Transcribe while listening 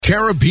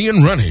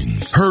Caribbean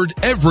Runnings, heard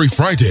every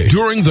Friday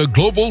during the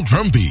Global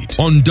Drumbeat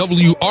on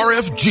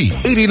WRFG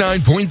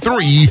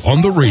 89.3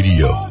 on the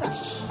radio.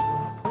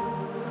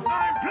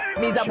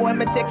 Me's a boy,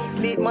 me take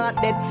sleep, my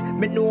debts.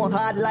 Me know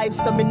hard life,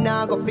 so me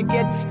nah go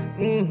forget.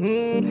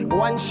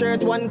 One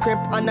shirt, one crib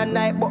on a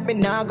night, but me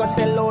nah go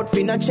sell out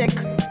for no check.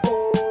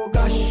 Oh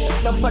gosh,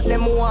 enough of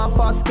them want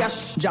fast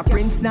cash. Ja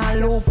Prince nah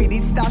low for the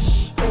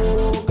stash.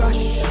 Oh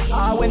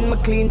gosh, when me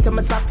clean to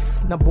my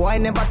socks, no boy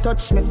never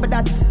touch me for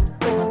that.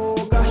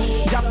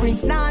 Ja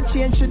Prince nah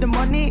change to the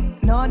money.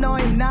 No,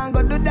 him nah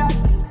go do that.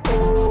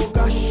 Oh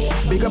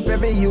gosh, big up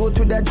every youth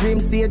to the dream.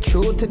 Stay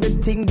true to the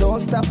thing.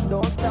 Don't stop.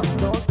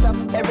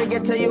 Every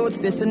ghetto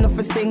youth, listen enough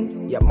for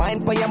sing. Your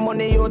mind for your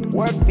money, youth,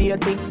 work for your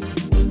things.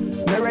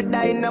 Never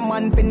die in a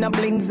man for no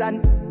blings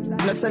and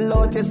no sell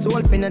out your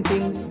soul for no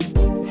things.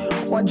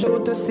 What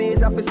you to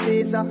Caesar for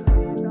Caesar.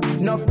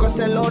 Enough go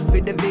sell out for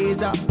the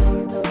visa.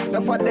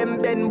 Enough of them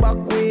bend back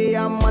way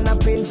and man a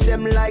pinch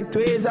them like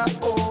tweezer.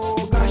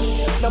 Oh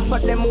gosh, enough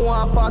of them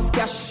want fast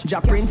cash. Ja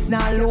Prince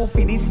nah low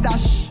for the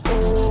stash.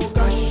 Oh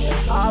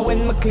gosh,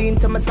 when me clean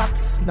to my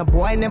socks, no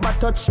boy never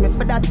touch me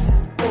for that.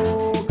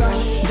 Oh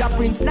gosh, Ja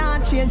Prince nah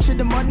change to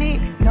the money.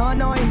 No,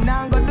 him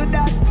nah go do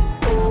that.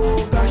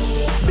 Oh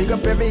gosh, big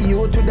up every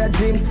youth to the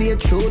dream. Stay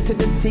true to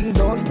the thing.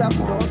 Don't stop.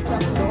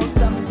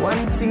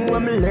 One thing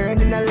when me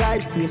learn in a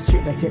life, stay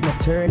straight, I take my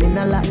turn in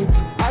a life.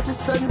 As the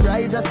sun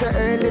rise, as the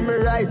early me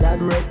rise,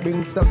 hard work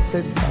brings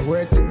success, I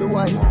work to the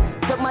wise.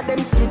 Some of them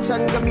switch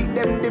and go meet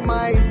them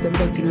demise. Them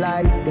dirty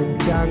life, them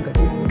can't go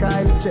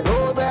disguise.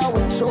 Jehovah, I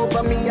watch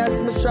over me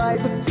as me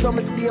strive. So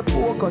me stay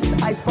focused,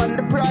 I spend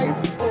the price.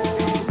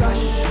 Oh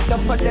gosh,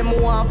 enough of them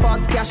want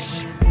fast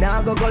cash.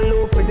 Now go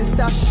low for the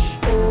stash.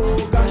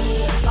 Oh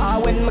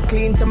gosh, when me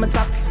clean to my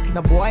socks,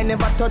 no boy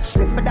never touch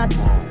me for that.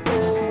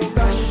 Oh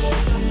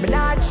gosh, me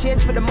nah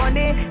change for the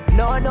money.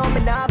 No,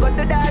 me nah go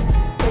do that.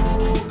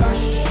 Oh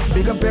gosh,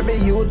 big up every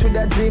youth to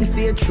the dream.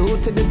 Stay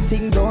true to the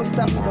thing. Don't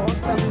stop.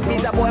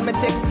 Me's a boy, me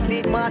take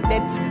sleep, my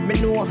debts.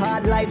 Me know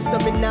hard life, so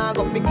me nah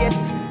go forget.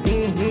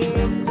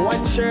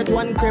 One shirt,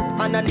 one crib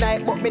on a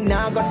night, but me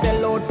nah go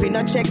sell out for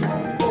no check.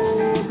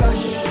 Oh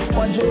gosh,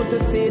 what you to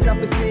Caesar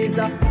for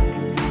Caesar.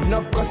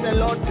 Enough go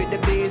sell out for the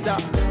visa.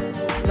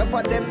 Enough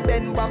of them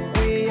bend back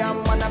way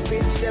and man a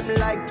pinch them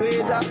like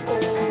tweezer.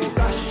 Oh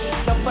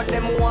gosh, enough of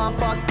them want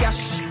fast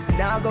cash.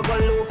 Now go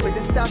low for the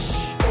stash.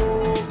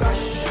 Oh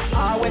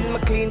gosh, when me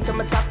clean to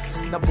my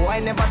socks, no boy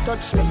never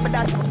touch me for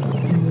that.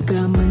 We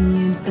got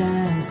money and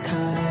fast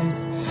cars.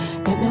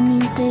 That don't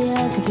mean say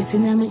I could get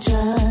in my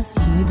trust,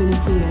 even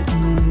if we are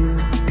deal.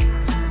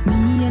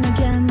 Me and a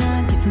girl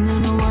not getting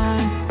on a war.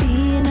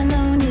 Being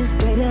alone is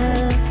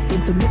better.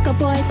 If you make a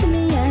boy to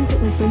me and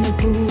take me from the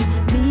food.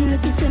 Me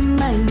listen to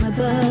my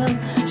mother.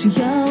 She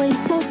always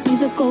taught me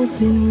the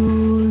golden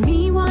rule.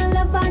 Me want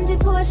love and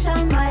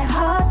devotion. My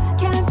heart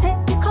can't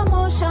take the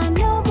commotion.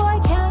 No boy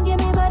can't give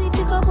me body if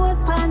you go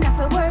post pan. If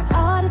I work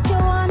hard if you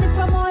want the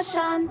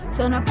promotion.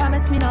 So no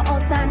promise me no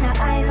house on the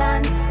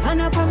island. And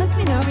no promise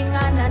me no ring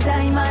on a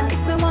diamond. If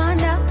me want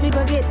that, me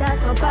go get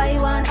that or buy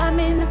one. I'm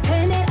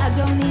independent, I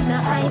don't need no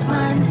hype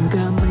man.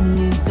 Got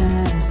money and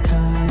fast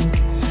cars.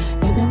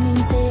 That don't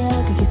mean say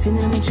I could get in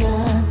my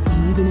trust,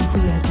 even if we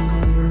are deal.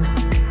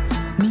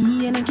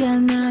 Me and a girl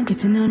not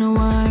getting on a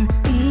war.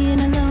 Being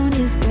alone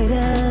is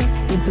better.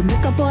 If you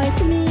make a boy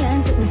to me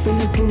and take me from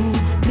the food.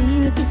 Me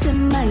listen to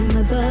my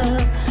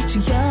mother. She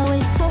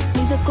always taught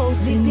me the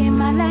golden rule.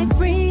 My life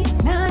free,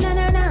 nah.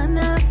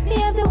 Me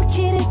have the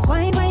wickedest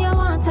wine where you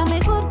want. I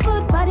make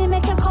good body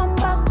make you come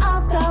back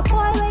after.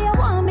 Boy, where you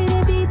want me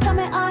to be, tell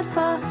me hard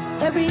for.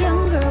 Every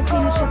young girl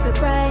future feel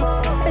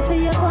bright. Better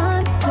you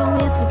want, don't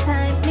waste my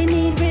time. Me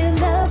need real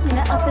love, me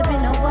not have to be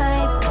no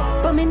wife.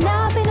 But me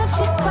not be no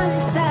shit on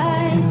the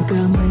side. You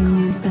got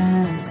money and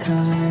fast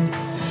cars.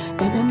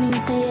 That don't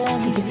mean say I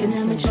can get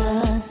in my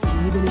trust,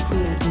 even if we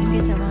are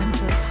deal.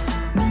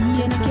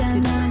 Me and a girl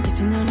not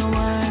getting on a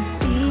war.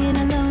 Being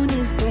alone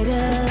is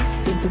better.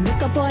 If you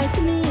make a boy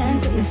to me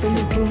and take me from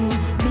the food.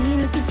 Me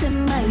listen to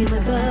my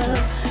mother.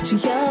 She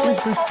always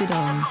just sit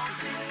down.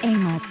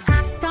 Aim up.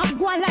 Stop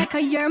going like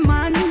a year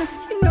man.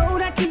 You know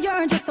that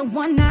you're just a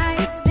one night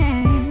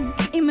stand.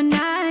 In my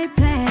night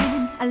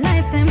plan, a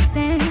lifetime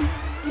stand.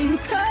 Him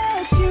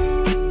touch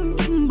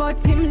you, but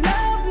him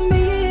love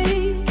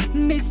me.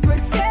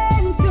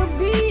 Mispretend to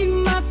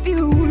be my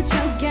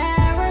future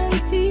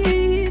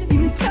guaranteed.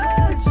 Him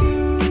touch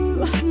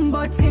you,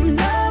 but him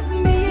love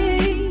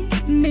me.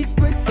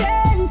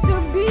 Mispretend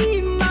to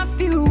be my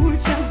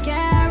future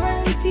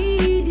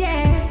guaranteed.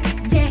 Yeah.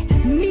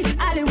 Miss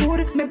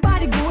Hollywood, my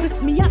body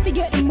good. Me have to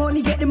get the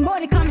money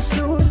come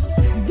sure.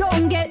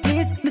 Don't get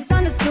this,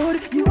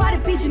 misunderstood. You are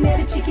the pigeon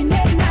head, the chicken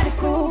head, not the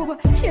cove.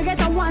 You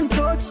get a one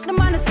touch, the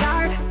man a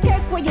star.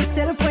 Take for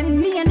yourself when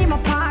me and him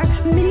apart.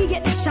 Me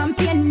get the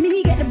champagne,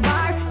 me get the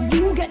bar.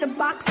 You get the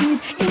boxing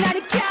in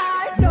the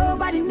car.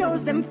 Nobody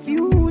knows them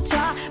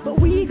future, but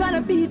we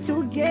gonna be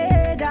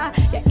together.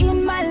 You're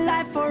in my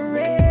life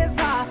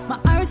forever. My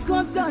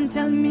horoscope don't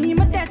tell me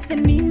my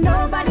destiny.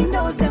 Nobody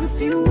knows them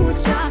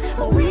future,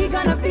 but we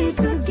gonna be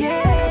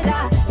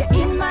together.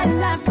 You're in my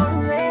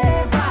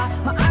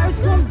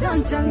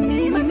on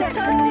me, me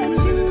touch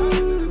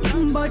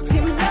you, but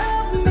him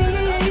love me.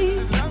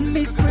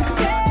 Miss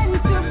pretend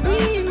to be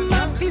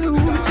my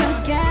future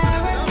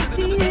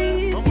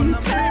guarantee. Him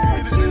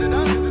touch you,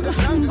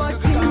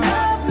 but him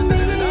love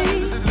me.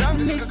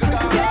 Miss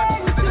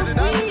pretend to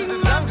be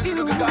my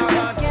future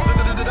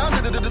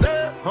guarantee.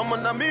 I'm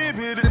on a me,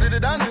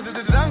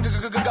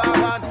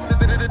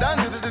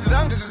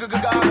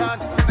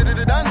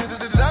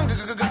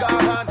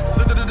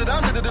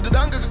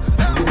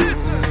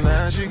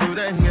 now she go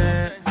then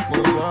get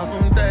most of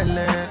them tell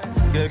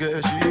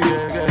get she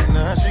get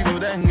now she go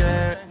then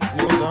get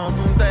most of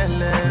them tell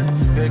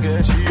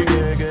get she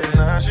get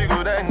now she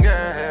go then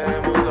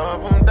get most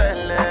of them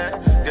tell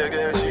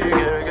get she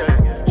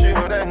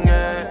go then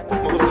get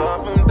most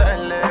of them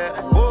tell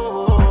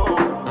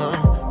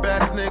whoa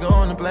baddest nigga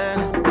on the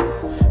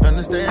planet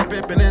understand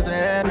pimpin' is a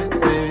habit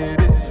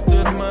baby to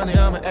the money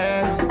I'm an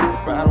addict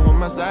riding with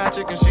my side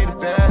chicken she the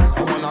baddest I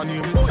wanna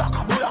need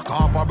booyaka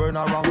for burn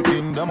a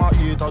ranking. Them a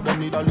eater, them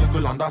need a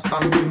little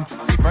understanding.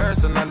 See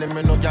personally,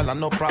 me no gyal a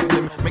no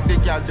problem. Make the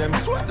gyal them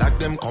sweat like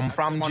them come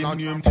from gym. Man a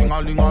name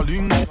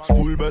ting-a-ling-a-ling,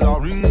 school bell a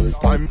ring.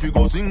 Time fi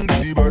go sing,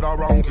 the bird a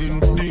ranking.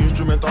 The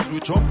instrument a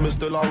switch up, me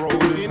still a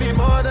rolling. We need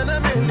more than a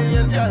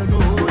million gyal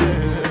do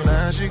it.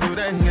 Now she go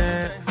then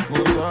get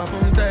most of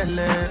them tell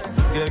it.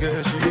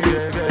 Get she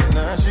get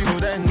now she go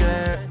then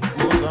get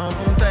most of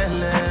them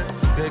tell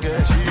it.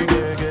 Get she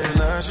get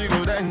now she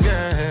go then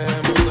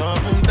get most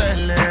of them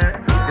tell it.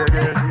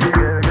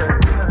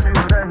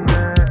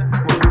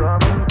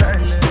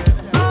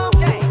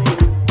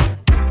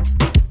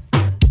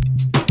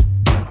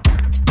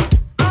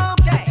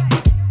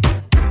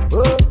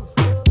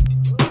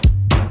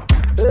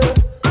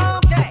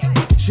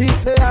 She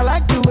said, I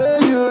like the way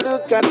you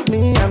look at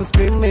me, I'm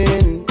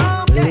screaming.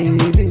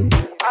 Baby,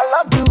 I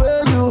love the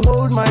way you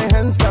hold my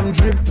hands, I'm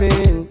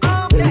dripping.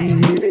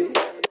 Baby.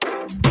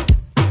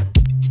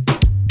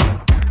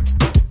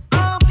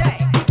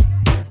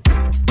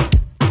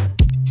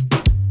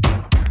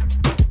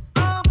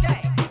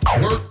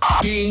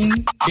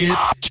 Working it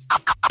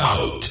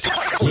out.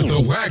 With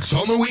the wax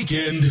on the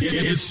weekend,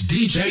 it's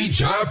DJ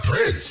Ja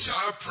Prince.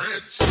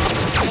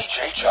 DJ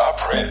Ja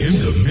Prince. In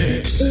the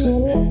mix.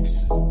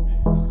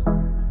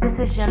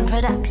 Decision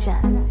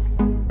Productions.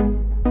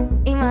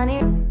 Imani.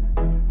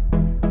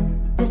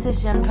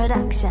 Decision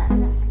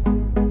Productions.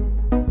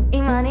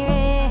 Imani.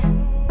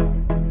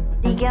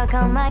 The girl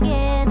come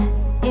again.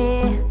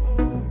 Yeah.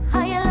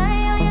 How you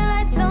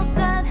lie so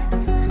good.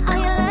 How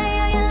you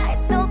lie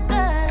so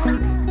good.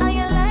 How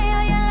you lie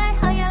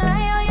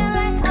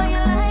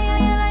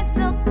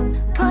so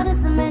good. Caught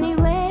us in many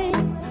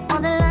ways.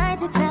 All the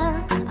lies you tell.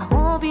 I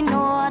hope you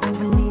know I don't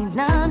believe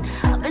none.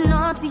 I've been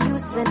on to you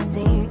since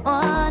day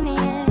one,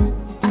 yeah.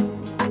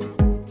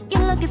 You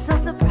looking so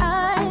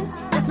surprised.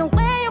 There's no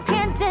way you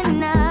can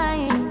deny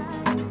it.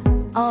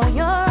 Oh,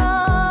 you're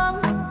wrong.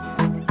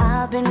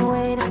 I've been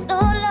waiting so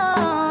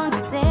long to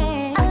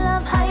say I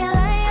love how you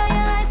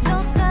lie so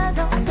good,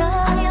 so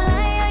good. How you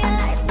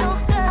lie so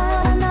good.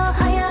 I know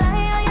how you lie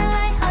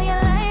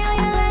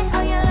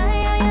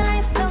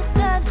so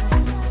good.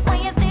 When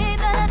you think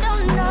that I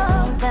don't know,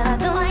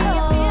 why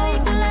you feel you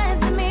can lie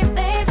to me,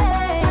 baby.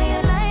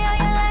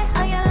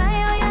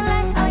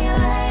 How you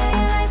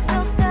lie so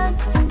good.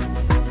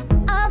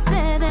 I'll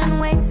sit and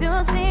wait to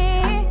see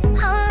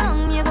how long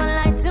you gon'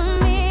 lie to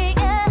me,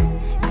 yeah.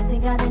 You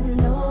think I didn't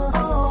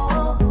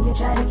know? You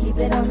try to keep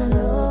it on the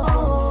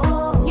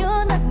low. You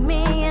look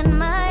me in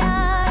my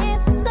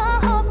eyes, so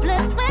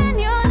hopeless when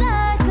you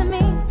lie to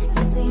me.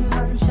 You seem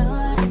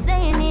unsure. You say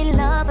you need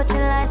love, but you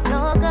lie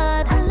so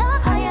good. I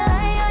love how you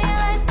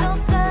lie so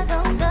good, so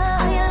good.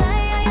 How you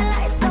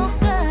lie so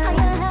good. How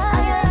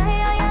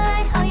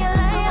you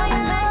lie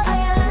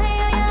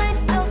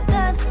so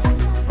good.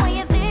 When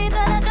you think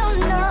that I don't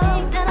know,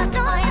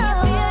 why you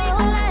feel you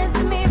can lie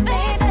to me,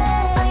 baby.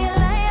 How you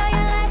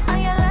lie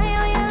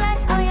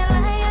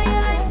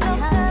so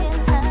good.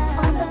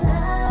 All the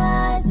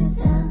lies you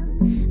tell,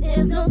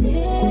 there's no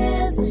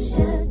tears to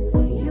shed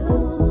for you.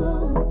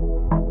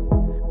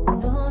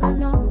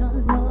 No.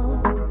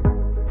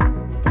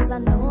 'Cause I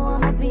know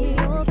I'ma be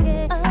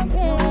okay.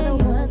 There's no other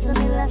words for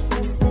me left to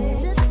say.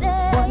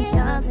 One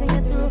chance to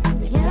get through,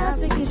 can't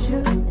speak it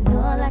true, and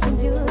all I can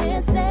do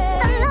is say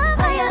I love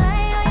how you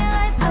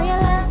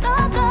lie so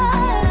good.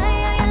 How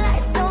you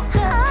lie so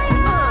good. How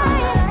you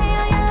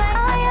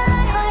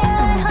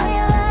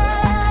lie.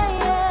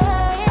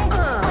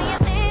 When you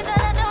think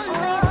that I don't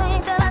know, you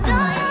can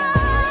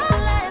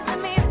lie to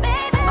me,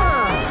 baby.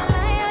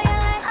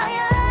 How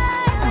you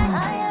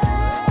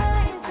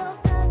lie so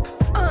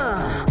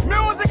good.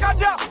 Music a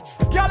jam,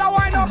 girl a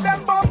wind up them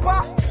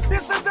bumper.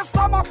 This is the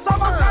summer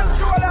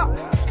controller.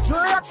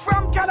 Direct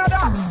from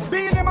Canada,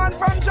 Beanie Man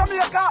from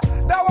Jamaica.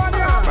 That one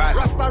here, Right.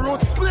 Rasta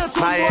Roots, play to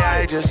My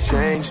AI just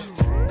changed.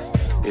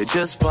 It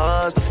just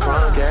buzzed the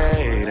front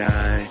gate.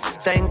 I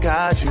thank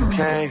God you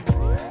came.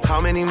 How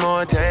many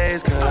more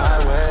days could I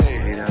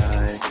wait?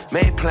 I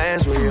made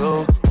plans with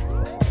you,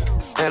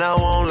 and I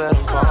won't let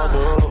them fall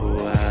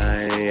through.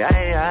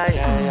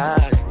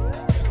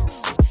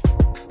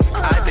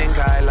 I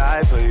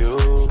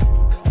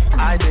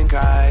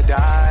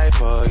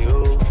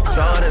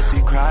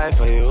die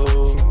for you.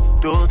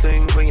 Do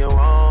things when you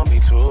want me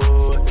to.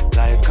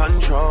 Like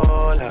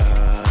controller.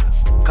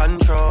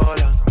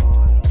 Controller.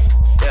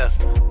 Yeah.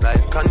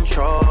 Like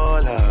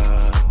controller.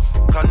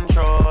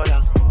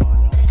 Controller.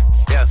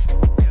 Yeah.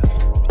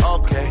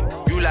 Okay.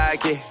 You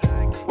like it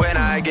when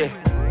I get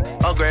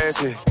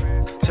aggressive.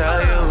 Tell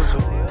you to.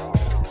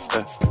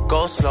 Yeah.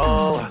 Go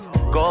slower.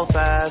 Go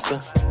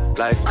faster.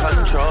 Like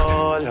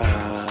controller.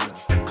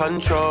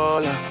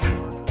 Controller.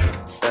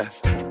 Yeah.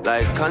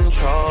 Like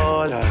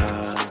controller.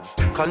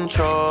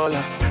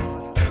 Controller.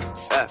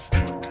 Yeah.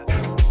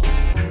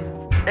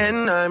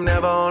 And I'm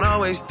never on a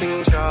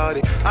wasting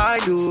shawty. I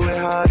do it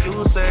how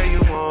you say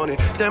you want it.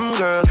 Them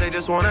girls, they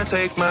just wanna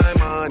take my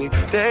money.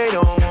 They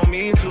don't want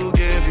me to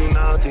give you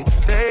nothing.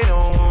 They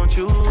don't want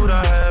you to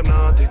have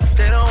nothing.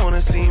 They don't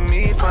wanna see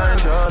me find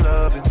your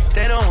loving.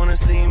 They don't wanna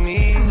see me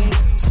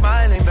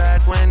smiling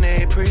back when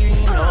they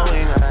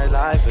knowing I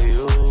lie for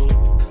you.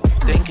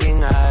 Thinking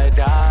I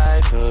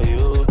die for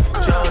you.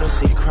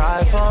 Jodeci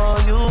cry for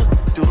you.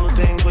 Do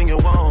things when you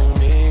want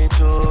me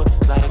to.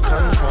 Like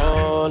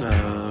controller.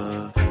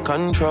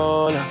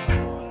 Controller,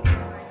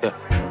 yeah,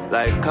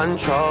 like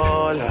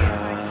controller,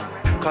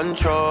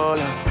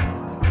 controller.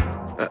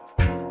 Yeah.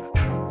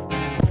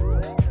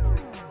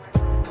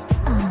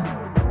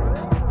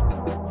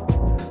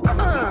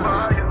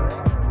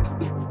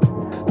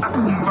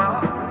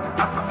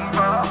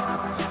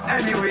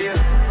 Anyway,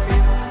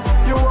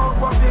 you walk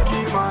what you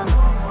keep, man.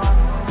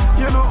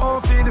 You know how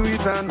to do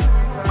it, and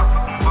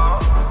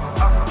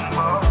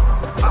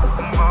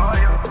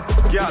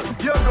girl,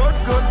 you're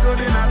good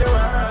in the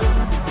world.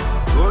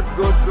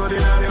 Good in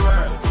the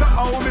world. So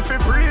how me fi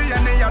free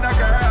any other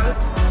girl?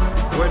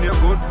 When you're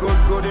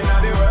good in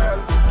the world.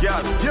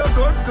 Girl, you're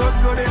good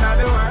in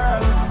the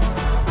world.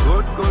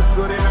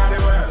 Good in the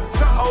world.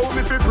 So how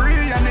me fi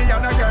free any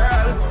other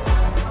girl?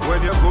 When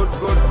you're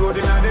good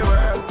in the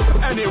world.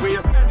 Anyway,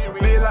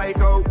 me like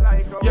how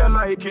you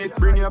like it.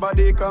 Bring your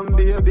body, come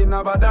baby,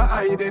 no bother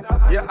hide it.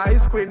 Your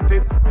eyes squint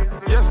it,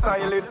 you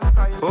style it.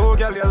 Oh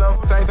girl, you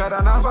love tighter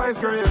than a vice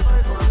grip.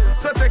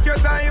 So take your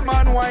time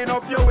and wind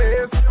up your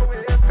waist.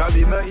 Cause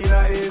in the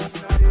inner is.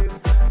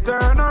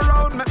 Turn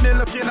around, make me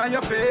look in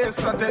your face.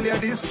 I tell you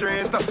this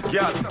straight.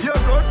 Girl,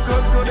 you're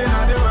good in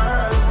the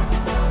world.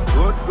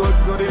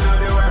 Good in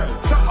the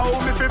world. So how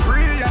me fi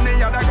free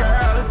any other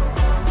girl?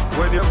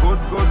 When you're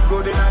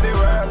good in the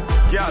world.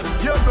 Girl,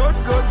 you're good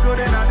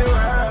in the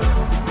world.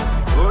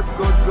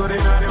 Good in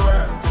the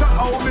world. So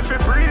how me fi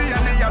free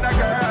any other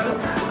girl?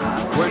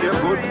 When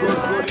you're good.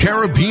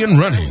 Caribbean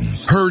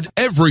Runnings, heard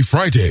every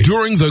Friday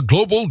during the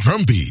Global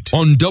Drumbeat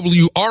on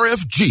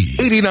WRFG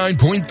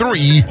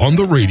 89.3 on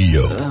the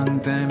radio. Long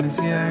time is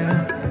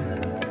here.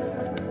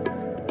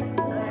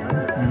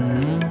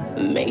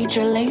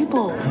 Major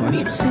label,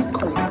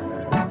 musical.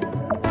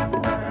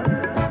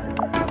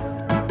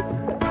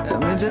 Let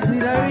me just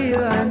need a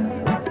real one.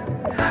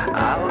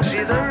 I hope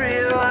she's a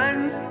real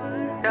one.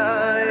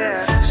 Oh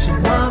yeah. She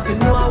want to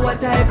know what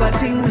type of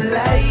thing me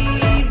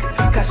like.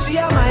 Cause she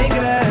a my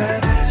girl.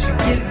 She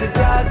gives it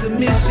all to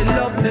me. She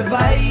love me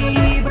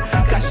vibe.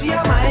 Cause she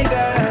a my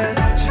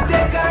girl. She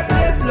take her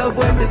place, love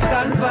when me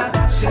stand for.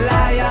 She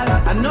loyal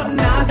and nothing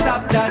can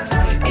stop that.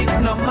 It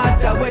no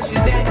matter where she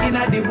there in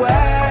the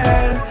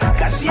world.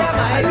 Cause she a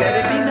my girl. Let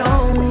it be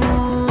known.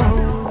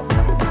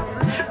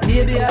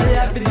 Baby, all you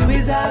have to do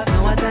is ask.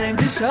 Now a time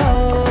to show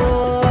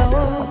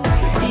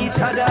each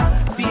other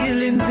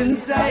feelings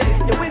inside.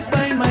 You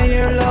whisper in my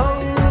ear low.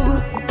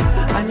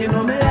 And you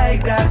know me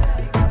like that.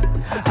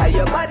 And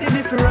your body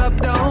me for rub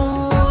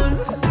down.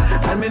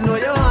 And me know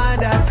you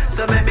want that.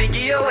 So maybe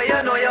give you what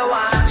you know you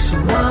want. She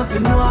want to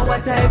know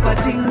what type of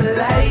thing me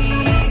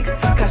like.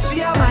 Cause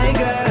she a my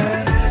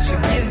girl. She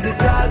gives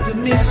it all to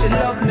me. She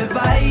love me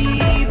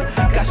vibe.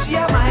 Cause she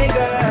a my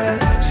girl.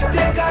 She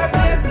take her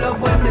place, love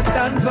when me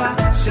stand for.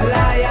 She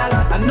loyal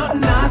and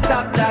nothing can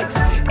stop that.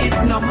 It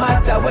no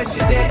matter where she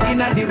there in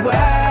the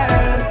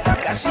world.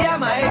 Cause she a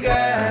my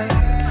girl.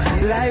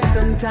 Life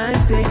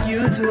sometimes take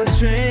you to a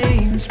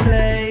strange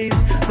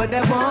place, but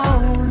that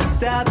won't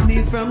stop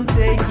me from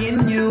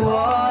taking you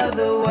all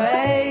the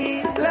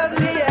way.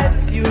 Lovely,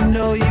 yes, you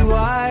know you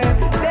are.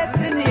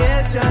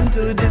 Destination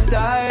to the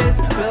stars.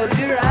 Close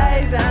your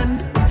eyes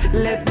and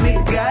let me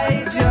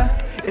guide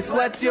you. It's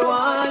what you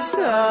want,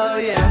 oh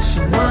yeah.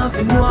 She want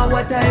to know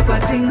what type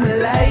of thing me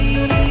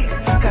like.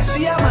 Cause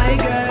she a my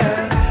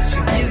girl. She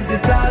gives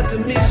it all to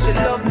me. She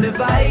love me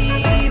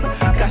vibe.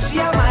 Cause she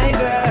a my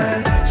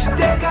girl. She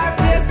take her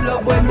place,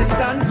 love when me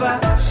stand for.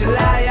 She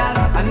loyal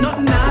and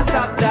nothing can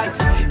stop that.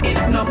 It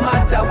no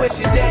matter where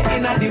she there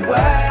in the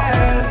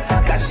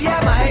world. Cause she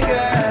a my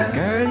girl.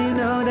 Girl, you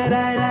know that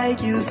I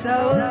like you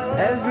so.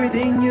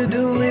 Everything you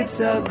do, it's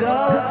a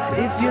go.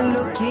 If you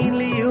look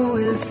keenly, you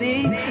will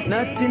see.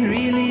 Nothing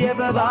really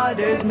ever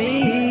bothers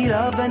me.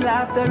 Love and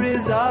laughter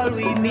is all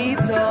we need.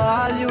 So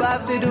all you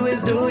have to do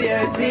is do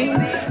your thing.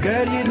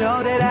 Girl, you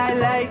know that I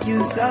like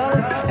you so.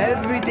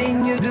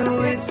 Everything you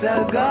do, it's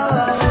a go.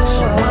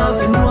 She want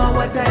to know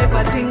what type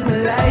of thing me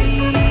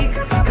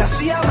like. Cause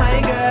she a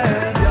my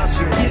girl.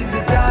 She gives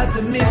it all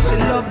to me. She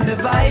love me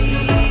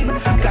vibe.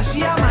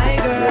 she a my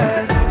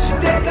girl. She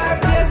take her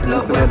place,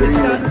 love where we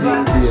stand for.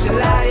 She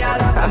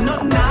loyal, and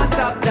nothing can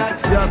stop that.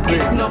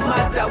 It no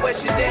matter where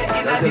she there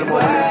in the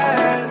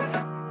world.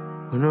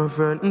 When I'm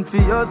friendin' for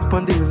your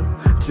spondil,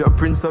 your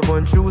prince of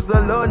one shoes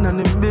alone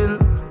and him bill.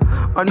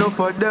 Enough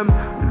of them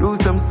lose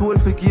them soul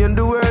for gain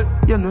the world.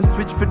 You know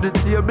switch for the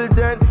table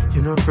turn.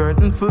 You know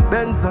frightened for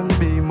Benz and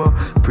Beamer.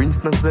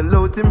 Prince not sell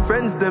out him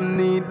friends them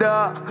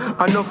neither.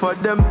 Enough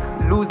of them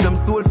lose them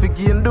soul for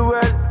gain the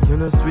world. You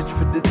know switch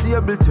for the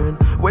table turn.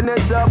 When I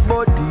talk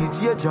about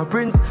DJ Ja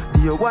Prince,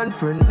 do you want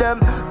friend them?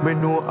 Me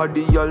know how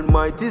the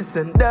Almighty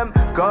send them.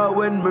 Cause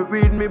when me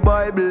read me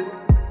Bible,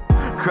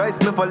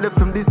 Christ never left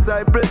him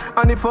disciple.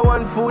 And if I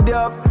want food you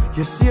have,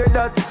 you share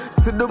that.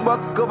 To the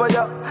box cover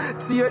ya,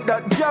 tear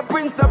that. Ja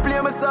Prince I play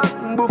my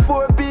song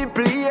before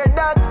people hear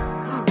that.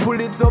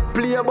 Pull it up,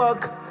 play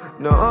back.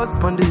 No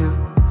husband deal.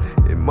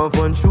 Him have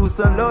one shoes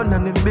alone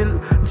and him bill.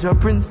 Ja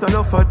Prince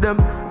enough of them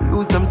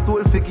lose them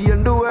soul for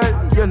gain the world.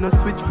 You know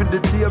switch for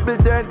the table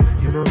turn.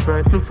 You know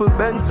frightened for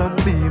Benz and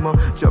Beamer.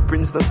 Ja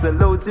Prince not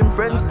sell out him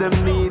friends them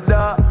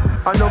neither.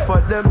 Enough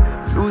of them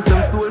lose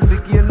them soul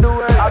for gain the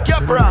world. I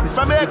get brands,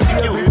 let me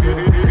execute.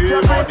 Ja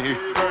Prince.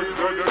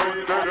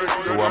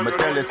 So what me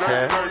tell you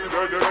say,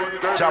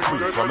 Ja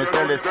Prince, what me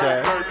tell you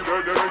say,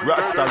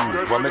 Rasta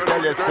Root, what me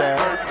tell you say,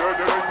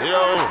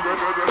 yo,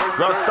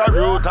 Rasta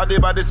Root and the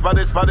baddest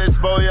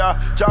boy, Ja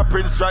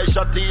Prince, right,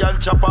 Shotty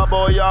and Chopper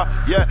boy, yeah,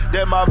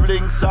 them have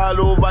links all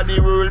over the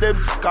world, them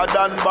scad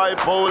and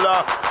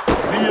bipolar,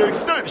 the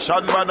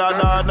extension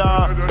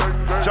banana,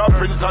 Ja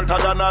Prince hotter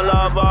than a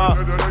lava,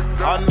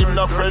 and him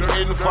no friend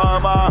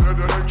informer,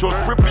 just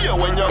prepare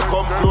when you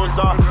come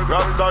closer,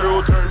 Rasta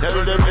Root,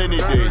 tell them any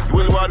day, you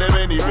will want them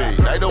anyway.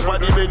 I don't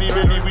want the belly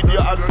with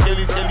your hands,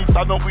 skelly,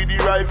 stand up with the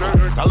rifle,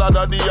 taller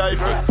than the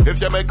Eiffel.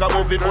 If you make a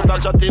movie, put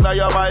a shot in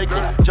your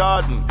Michael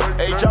Jordan.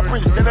 Hey, Ja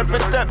Prince, tell them for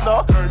step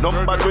now.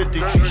 Number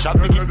 23, shot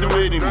me give to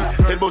enemy.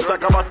 Then bounce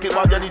like a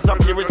basketball, then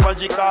disappear is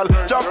magical.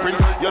 Ja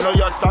Prince, you know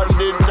you're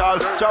standing tall.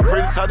 Ja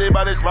Prince are the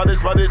baddest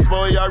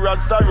boy, a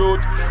Rasta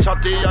Root.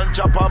 Shotty and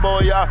Chopper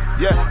boy, yeah,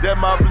 them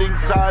have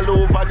links all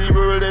over the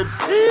world, them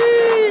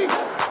see.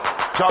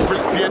 Ja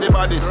Prince pay the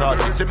baddest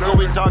artist. Him go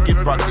in target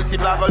practice.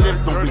 Him not go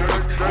left no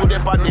witness. You dey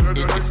pan him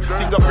itches.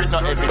 Fingerprint no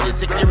evidence.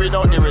 He clearing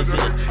out the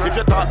residence. If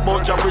you talk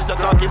about Ja Prince, you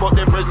talking about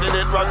the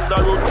president.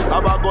 Rasta Root.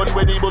 Have a gun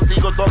when he bust, he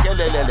go so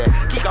kelelele.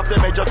 Kick off the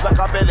edge just like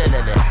a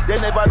belelele. They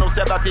never know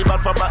say that he man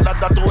from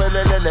Atlanta to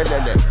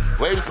LLLLL.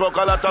 Where him smoke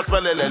a lot of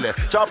smellelele.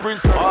 Ja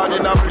Prince born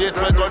in a place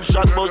where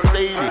gunshot bust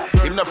daily.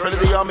 Him not friend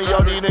of the army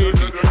or the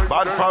navy.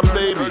 Bad from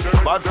baby.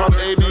 Bad from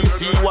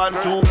ABC 1,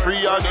 2,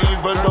 3 and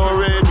even no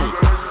ready.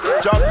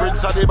 Ja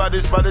Prince are the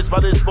baddest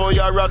boy,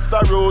 a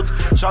Rasta Root.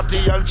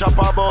 Shotty and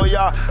Chopper boy,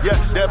 yeah,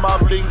 them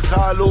have links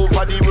all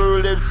over the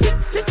world. Them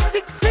sick.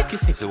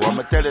 So what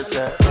me tell you,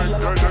 sir?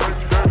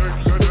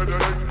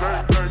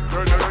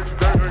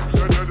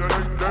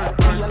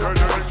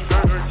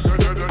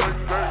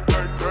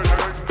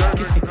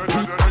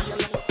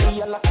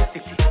 We are lucky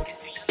city.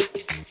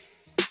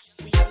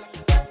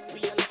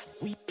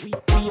 We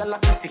are lucky city. We are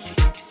lucky city.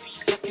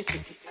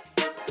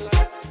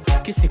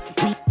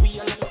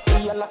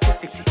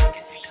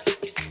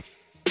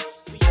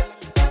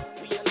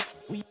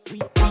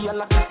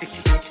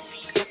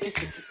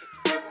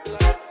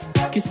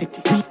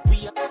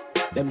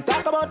 Them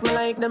talk about me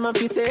like them a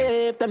fi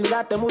safe. Them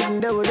got them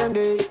wouldn't do them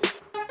day.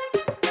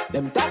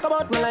 Them talk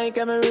about me like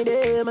every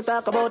day. Me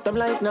talk about them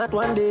like not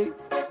one day.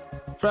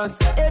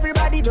 Trust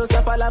everybody just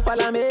a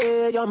follow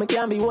me. Yo, me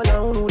can't be one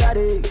on who that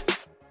day.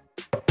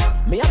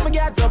 Me have my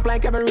guards up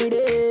like every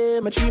day.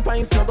 My 3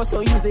 pints not go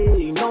so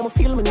easy. Now me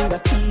feel me need a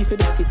key for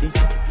the city.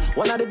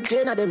 One of the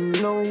gen of them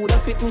know who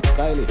that fit me.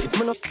 Kylie, if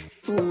me not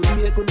too,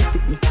 they could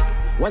sick me.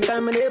 One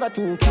time I never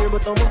too care,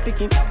 but I'm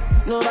picking.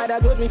 Nobody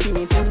got me for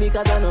me things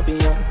because I know for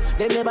you.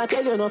 They never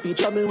tell you nothing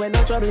trouble when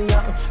I'm troubling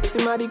you.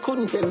 Somebody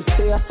couldn't tell us,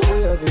 say I so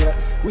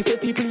obvious. We say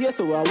people here,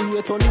 so I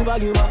wait on the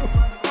volume up.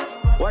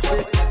 Watch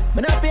this.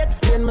 But I have to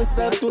explain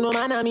myself to no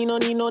man, I mean no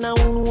need no no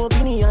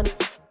opinion.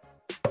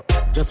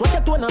 Just watch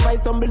your tone and buy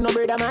some bill, no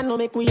brother man. No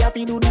make we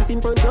happy do this in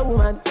front of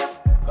woman.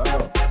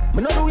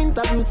 Me no do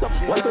interviews, so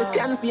one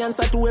question's the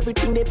answer to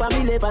everything they for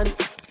me relevant.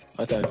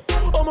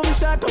 Oh, my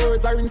short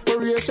words are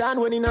inspiration.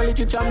 When in a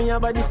literature, me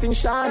have a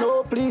distinction.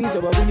 Oh, please,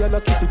 oh, we are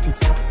lucky cities.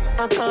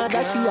 I can't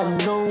dash you and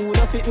know who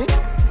don't fit me.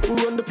 Who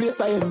run the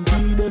place I am,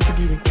 be them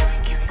forgive me.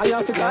 I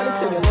have to call it,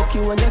 say you're lucky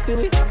when you see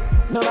me.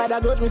 Nobody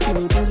got me for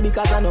me things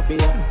because I know for you.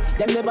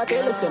 Them never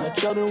tell us you're not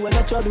trouble when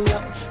I trouble you.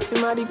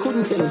 Somebody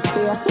couldn't tell us,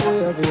 say I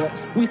so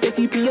obvious. We say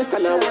TPS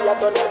and now we are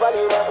to never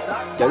leave us.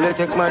 They will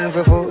take man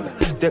for food,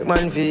 take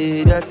man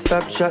for that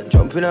stop shot.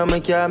 Jumping on my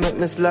car, make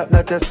me slap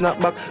that a snap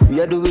back. We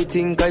are do we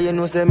think, cause you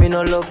know say me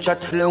no love chat.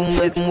 Play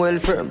with well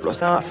firm,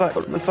 plus I'm fat,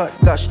 but me fat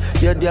gosh.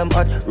 You're damn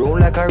hot, roll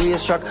like a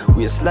race track.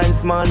 Waistline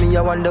small, me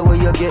I wonder where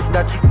you get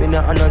that. Me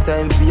not have no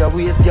time for your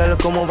waist, girl,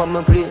 come over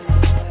my place.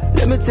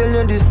 Let me tell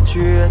you this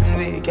straight.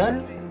 We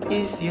can,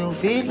 if you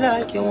feel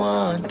like you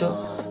want to.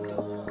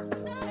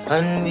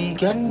 And we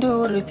can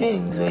do the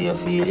things where you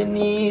feel you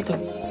need to.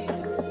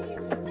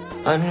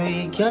 And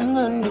we can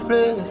run the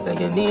place like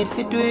you need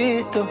to do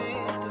it too.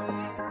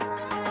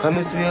 Come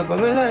and swear by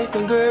my life,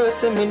 my girl,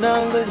 say me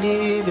not gonna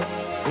leave you.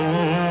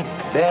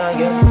 There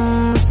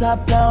again.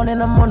 Top down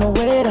and I'm on the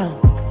way down.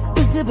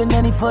 We sipping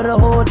any for the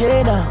whole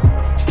day now.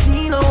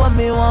 She know what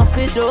me want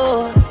for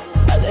do.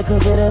 A little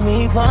bit of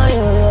me fire,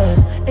 yeah.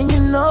 And you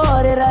know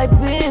that I've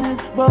been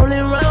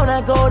rolling round,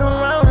 I go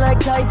around like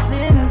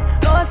Tyson.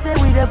 No, I say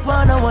we the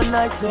fun a one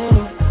night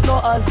thing. No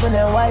husband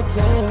and wife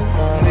thing.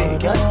 We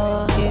can,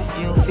 if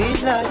you feel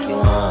like you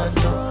want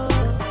to.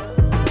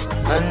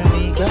 And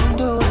we can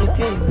do the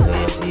things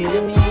where you feel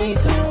the need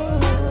to.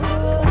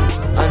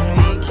 And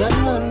we can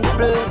run the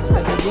place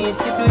like you need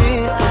to do it.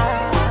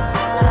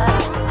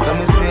 Come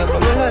and swear for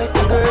my life,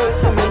 my girl,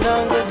 say me not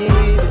gonna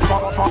leave it.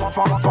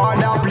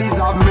 Father, please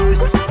have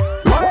mercy.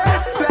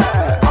 Yes,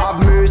 sir, have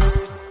mercy.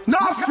 No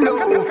flow.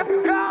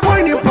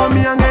 When you put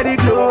me and get the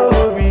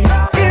glory.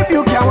 If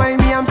you can't whine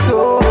me, I'm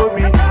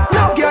sorry.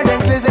 No girl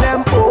then cleanse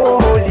them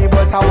holy.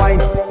 But I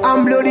whine,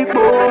 I'm bloody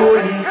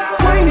holy.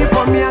 When you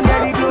put me and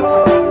get the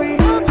glory.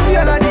 See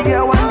all of the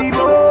girl want to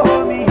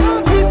go me.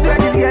 This way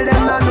this girl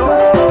them not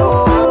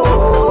know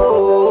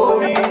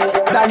me.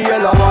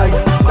 Daniela wine,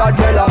 that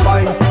girl a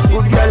wine.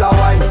 Good girl a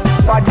wine,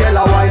 bad girl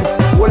a wine.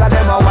 All of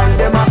them a wine,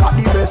 them a got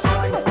the best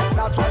wine.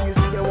 That's why you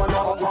see them wanna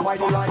occupy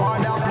the line.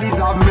 Father, please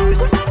have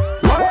mercy.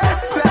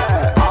 Yes,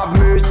 sir, have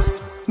mercy.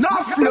 No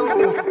flow.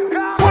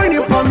 When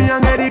you put me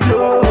and get the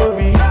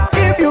glory.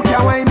 If you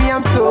can't whine me,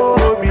 I'm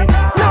sorry.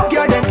 No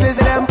girl then cleanse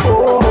them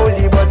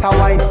holy. But I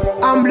whine,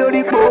 I'm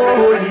bloody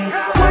holy.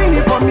 When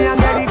you put me and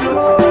get the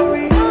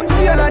glory.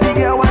 See all of the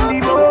girl want to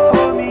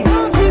go me.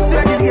 This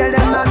way this girl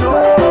them not know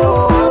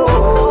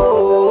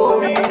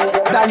me.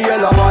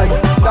 Daniela wine,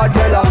 that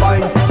girl a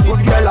wine.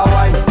 Good girl a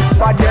wine,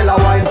 bad girl a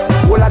wine.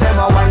 All of them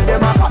a wine,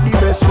 them a got the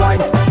best wine.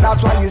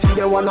 That's why you see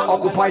they wanna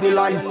occupy the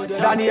line.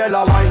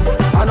 Daniela wine,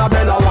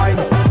 Annabella wine,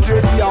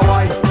 Tracy a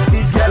wine,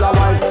 this girl a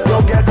wine,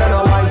 your girlfriend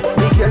a wine,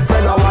 me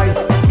girlfriend a wine.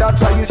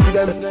 That's why you see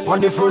them on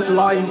the front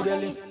line.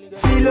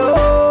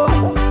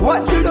 Philo,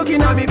 what you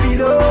looking at me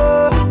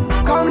below?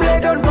 Come lay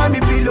down by me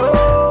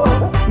pillow.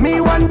 Me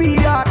one be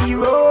a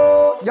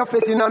hero. You're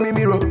facing on me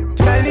mirror.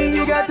 Telling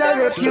you got a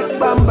repute,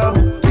 bam bam.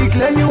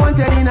 Declare you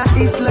wanted in a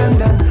East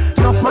London.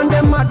 Enough man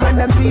them mad when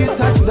them see you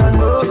touch down.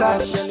 Oh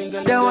gosh,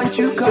 they want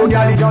you come. So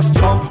girl, just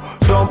jump,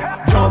 jump,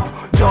 jump,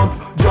 jump,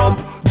 jump,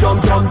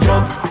 jump, jump,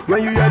 jump.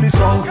 When you hear the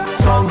song,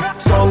 song,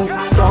 song,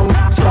 song,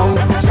 song,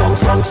 song,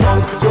 song,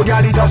 song. So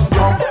girl, just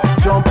jump,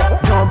 jump,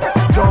 jump,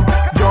 jump,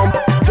 jump,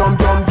 jump,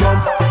 jump,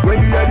 jump. When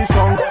you hear the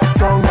song,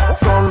 song,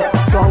 song,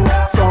 song,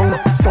 song,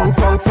 song,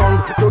 song,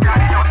 song. So girl,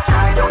 just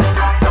try, don't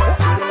try.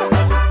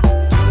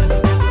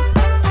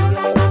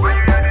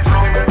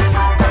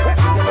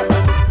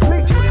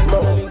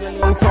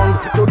 Song,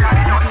 so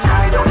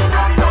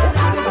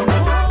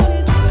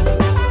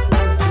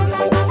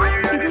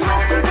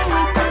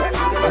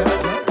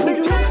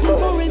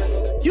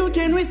you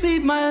can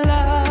receive my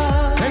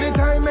love.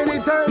 Anytime,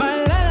 anytime.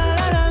 My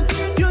love,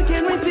 you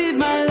can receive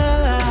my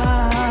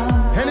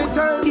love.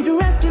 Anytime. If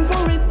you're asking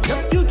for it,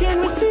 you can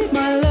receive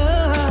my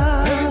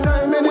love.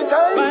 Anytime,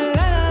 anytime. My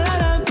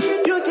love,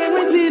 you can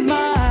receive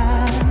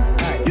mine.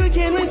 You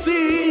can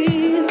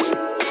receive.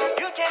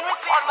 You can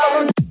receive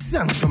mine.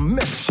 Thanks to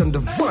Mesh and the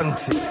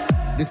Vanti.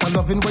 This a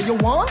loving what you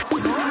want?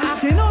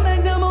 You know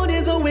that the mood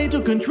is a way to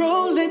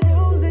control it.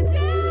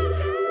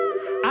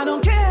 I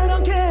don't care,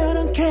 don't care,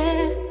 don't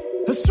care.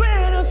 I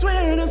swear, I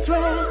swear, I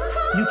swear.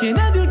 You can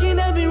have it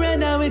right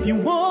now if you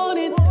want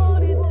it.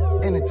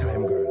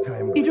 Anytime, girl.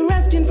 Time. If you're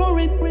asking for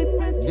it,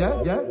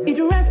 yeah, yeah. If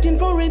you're asking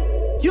for it,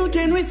 you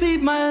can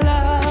receive my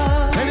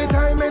love.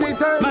 Anytime,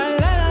 anytime. My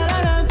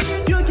love,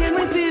 you can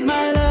receive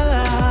my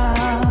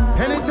love.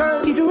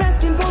 Anytime. If you're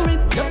asking for it,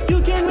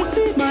 you can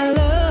receive my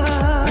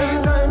love.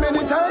 Anytime,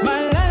 anytime.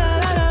 My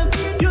love,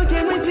 you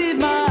can receive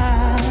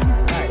mine.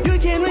 You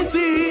can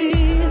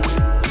receive.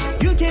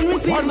 You can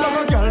receive one mine.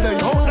 One girl they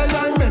out there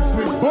I mess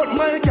with, but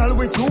my girl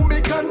with you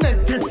be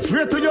connected.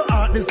 Straight to your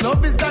heart, this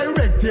love is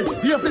directed.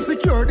 Safely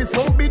secure, this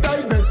won't be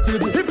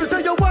divested. If you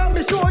say you want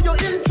me, sure you're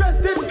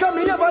interested. Come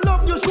me have a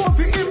love you sure if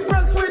you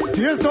impressed with.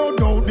 There's no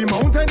doubt the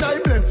mountain I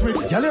bless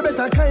with. Girl you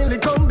better kindly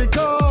come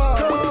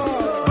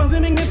because it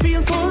make me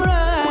feel so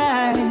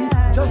right.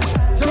 Just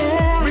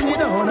yeah. Bring it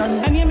down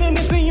and you make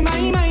me sing my.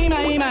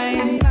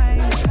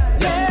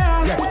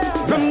 Yeah.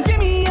 Come give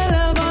me your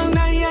love all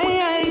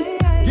night.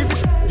 Give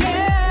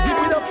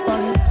it up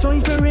on. So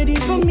if you're ready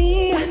for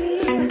me,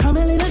 come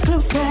a little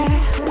closer.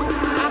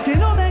 I can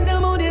know that the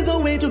mood is a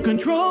way to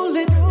control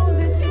it.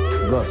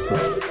 Gossip.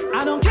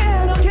 I don't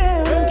care, don't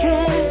care, don't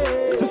care.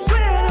 I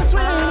swear, I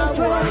swear, I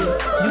swear.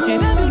 You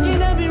can have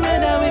it right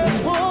now if you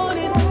want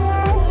it.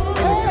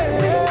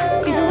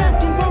 If you're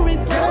asking for it,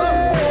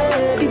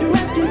 if you're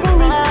asking for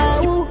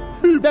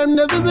it. Them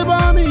this is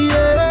about me,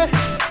 yeah.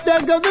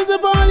 Them cause this is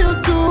about you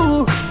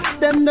too.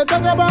 Them they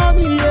talk about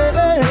me,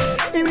 yeah.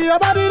 If your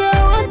body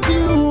they want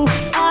you,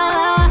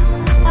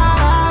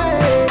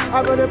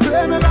 I'm gonna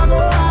play me, I go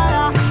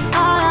higher,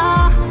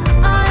 higher,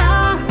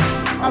 higher.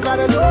 I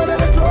gotta know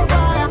that it's so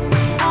fire,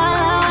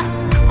 higher,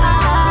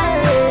 higher.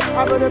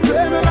 I'm gonna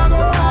pray me I go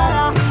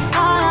higher,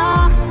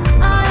 higher,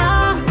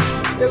 higher.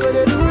 They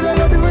gonna do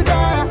it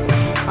higher.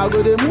 I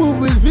gotta move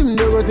with him,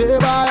 they go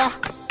take fire.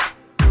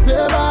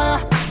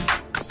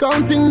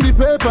 Counting the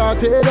paper,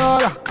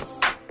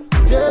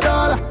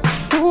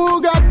 $10.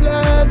 Who got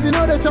blessed, you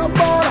know the chop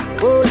baller.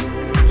 Oh,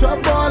 chop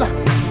baller.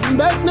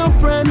 Beg no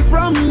friend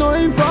from no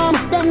inform.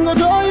 Them go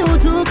show you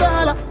true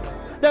color.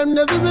 Them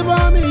just is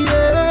about me,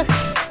 yeah.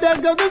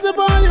 Them just is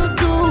about you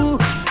too.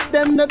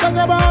 Them they talk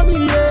about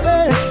me,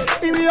 yeah.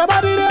 If your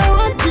body they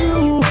want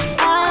you,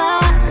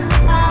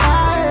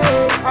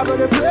 I'm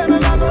gonna pray me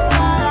I go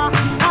higher,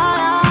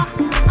 higher,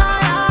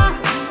 higher.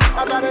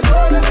 I'm gonna go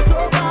to the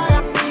top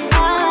higher,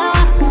 higher,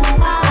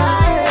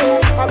 higher.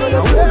 I'm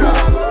gonna pray me I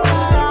go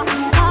higher,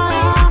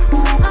 higher,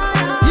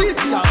 higher. Yes,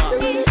 sir.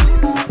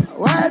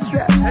 What's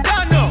that? I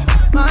don't know.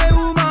 My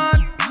woman,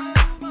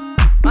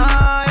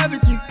 my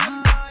everything.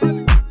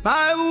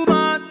 My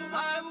woman,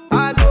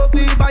 I go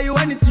feel buy you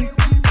anything.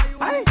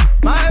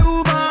 My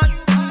woman,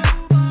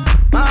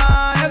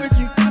 my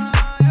everything.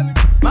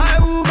 My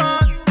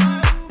woman,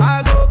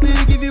 I go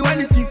feel give you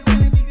anything.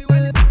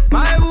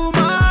 My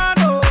woman,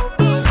 oh,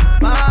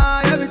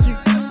 my everything.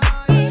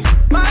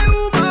 My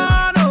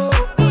woman, oh,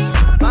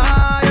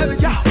 my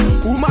everything. Yeah,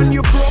 woman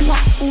you proper,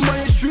 woman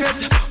you straight.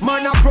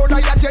 Man a brother,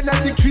 your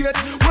genetic trait.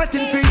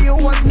 Waiting for you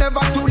was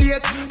never too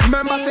late.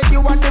 Remember say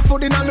you want the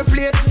food in on the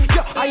plate.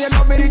 Yeah, I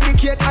love me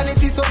indicate and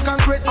it is so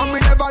concrete. And we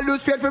never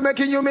lose faith for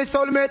making you my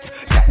soulmate.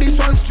 Get this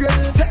one straight,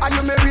 say are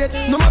you married?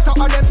 No matter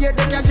how them yet,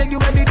 they can take you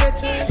any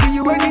date. Give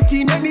you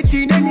anything,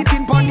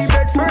 pon the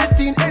bed. First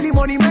thing, any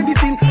money,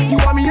 medicine. You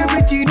want me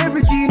everything.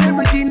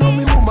 No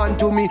me woman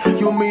to me,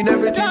 you mean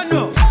everything. Yeah,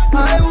 no.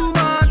 My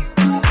woman,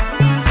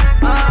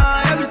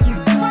 my everything.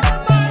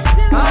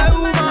 My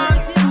woman,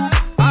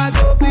 I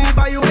go feel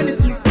buy you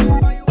anything.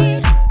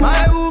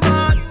 My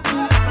woman,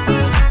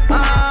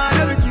 my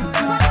everything.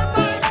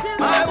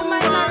 My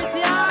woman,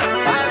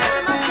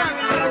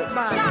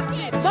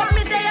 but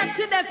me there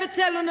today for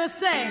tell you no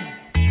say.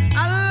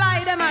 I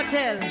lie them I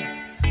tell.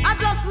 I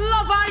just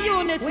love our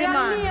unity,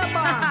 man.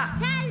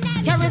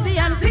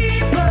 Caribbean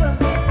people,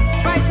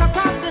 right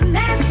across the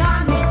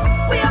nation,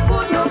 we are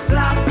good no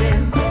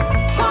flapping.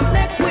 Come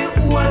back we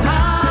hold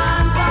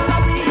hands,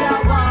 all we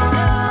are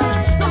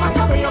one. No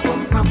matter where you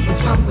come from, we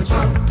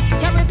jump.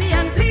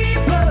 Caribbean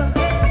people,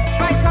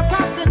 right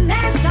across the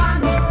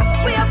nation,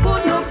 we are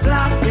good no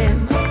flapping.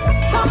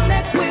 Come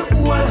back we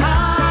hold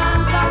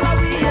hands, all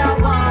we are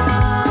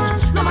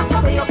one. No matter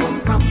where you come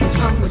from, we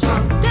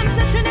jump. Them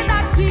say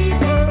Trinidad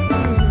people,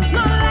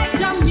 not like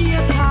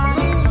Jamaica,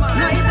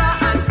 neither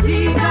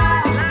Antigua,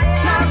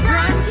 nor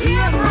Grand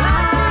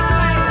Cayman.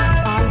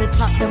 All the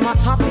chat them a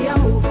chat, we a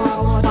move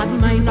forward. Bad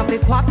mind up a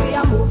quack, we a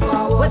move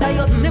forward. Whether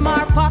you slim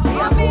or fat, we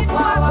a move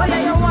forward.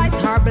 Whether you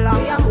white or black,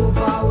 we a move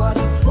forward.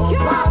 Move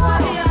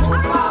forward.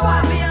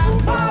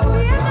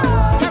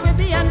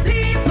 Caribbean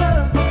people,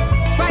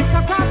 right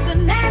across the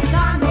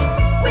nation,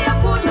 we a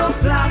put no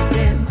flag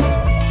them.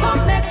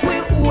 Come back we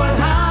hold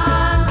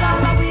hands,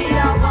 all we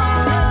are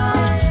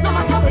one. No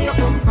matter where you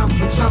come from,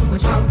 we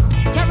jump.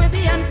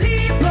 Caribbean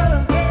people,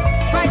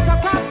 right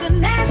across the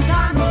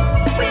nation,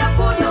 we a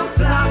put no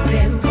flag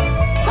them.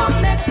 Come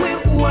back we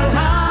hold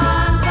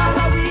hands,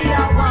 all we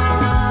are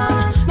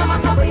one. No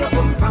matter where you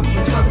come from,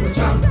 we jump.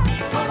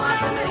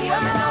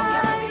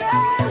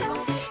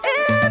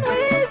 In we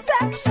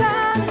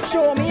section,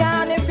 show me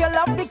on if you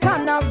love the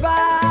carnival.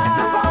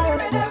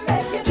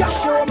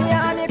 Just show me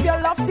on if you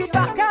love sit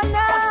back and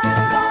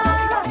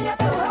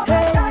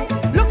hey,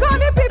 look on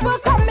the people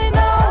coming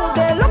out.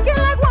 They're looking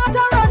like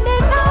water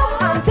running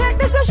out. And take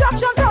this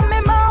instruction from me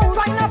mouth.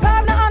 Find a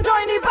partner and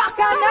join the back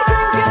and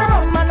drinking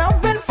rum and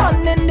having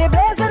fun in the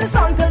blazing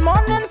sun till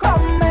morning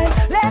come.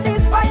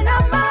 Ladies find a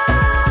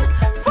man,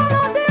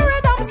 follow the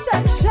rhythm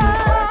section.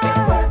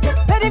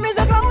 Let the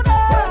music go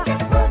there.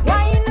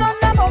 Wine on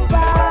the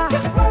bumper,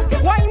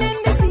 wine in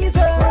the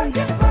season.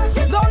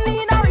 Don't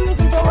need a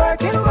reason to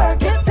work it.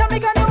 Tell me,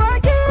 can you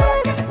work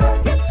it?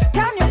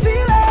 Can you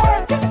feel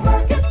it?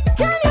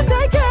 Can you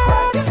take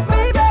it,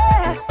 baby?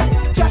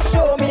 Just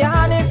show me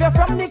on if you're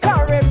from the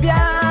Caribbean.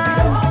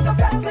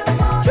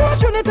 True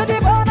tune to the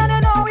bone and you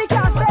know we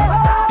can't stay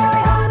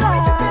home.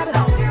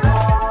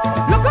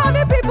 Look on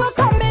the people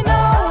coming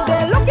out.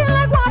 They're looking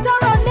like water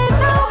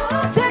running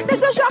out. Take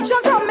this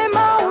instruction from me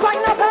mouth.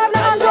 Find a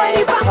partner and join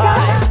the back.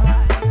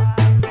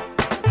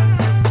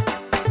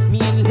 Me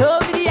in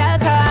love with the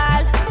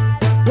alcohol,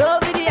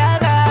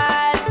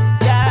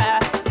 yeah.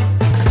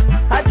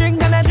 I drink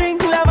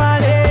till I'm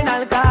all in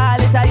alcohol.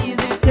 It's a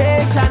easy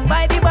station.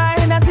 By the bar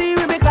and I see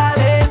we be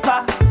calling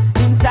for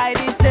inside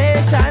the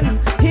station.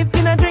 If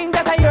you not drink,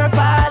 that are your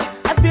fault.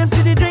 I space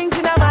to the drinks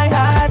in my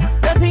heart.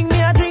 Don't think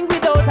me I drink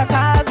without a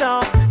cause,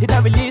 no. It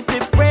a release the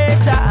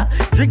pressure.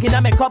 Drinking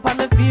on my cup and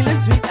me feeling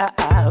sweet,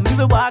 Me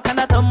be walk and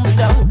I tumble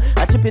down.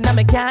 I tripping and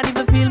me can't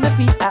even feel my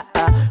feet,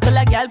 But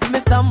like girl for me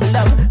stumble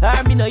down.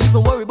 Me no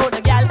even worry about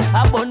the girl.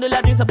 A bundle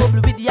of drinks a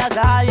bubble with the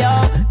alcohol,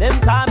 yo. Them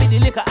call me the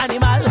liquor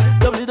animal.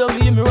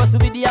 WWE me roast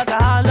with the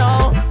alcohol,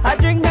 no. I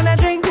drink till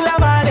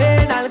I'm all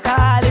in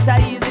alcohol. It's a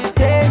easy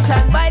station.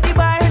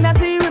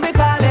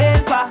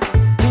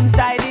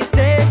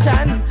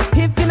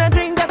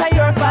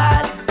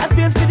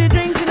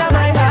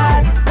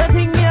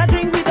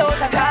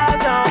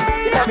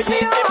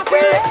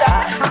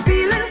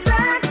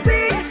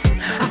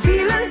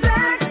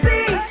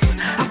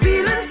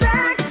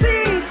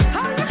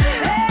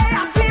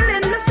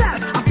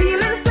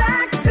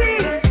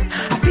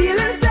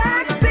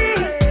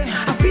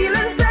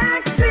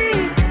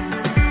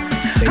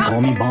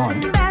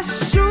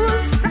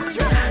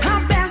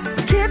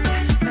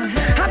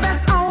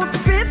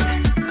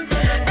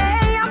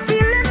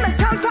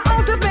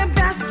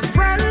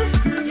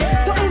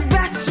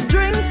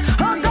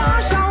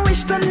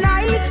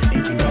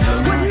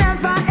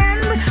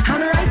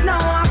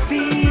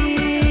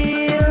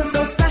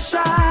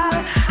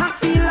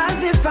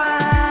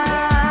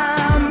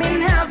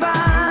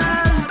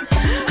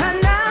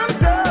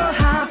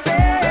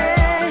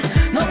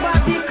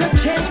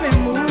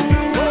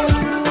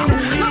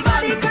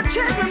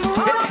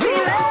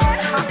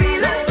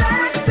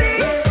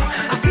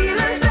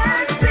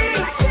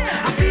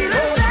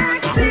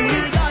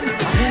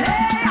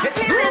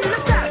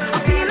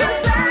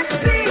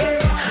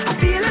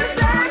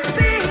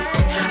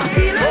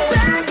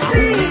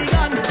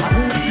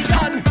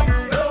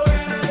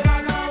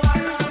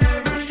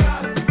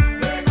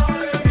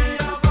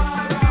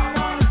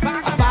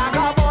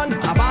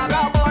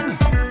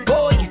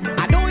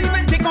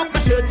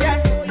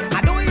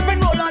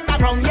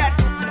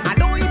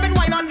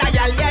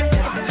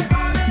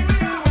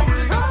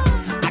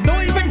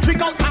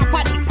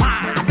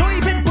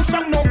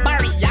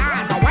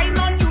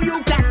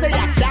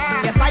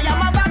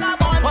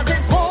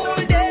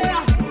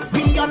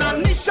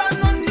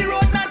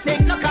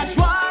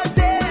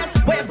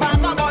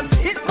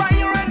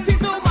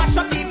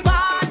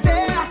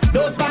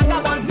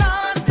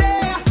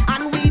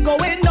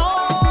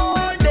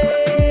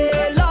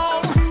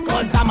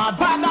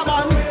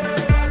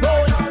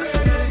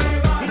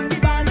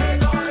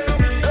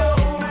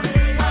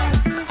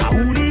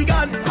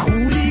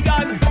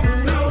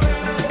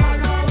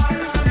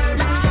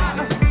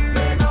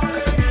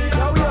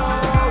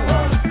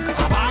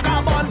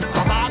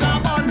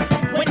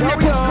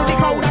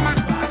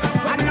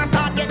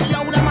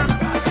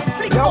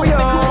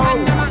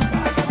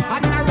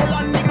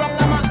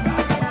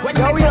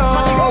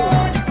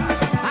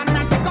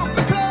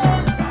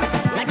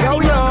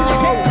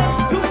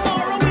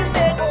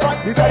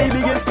 are the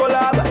biggest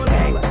collab.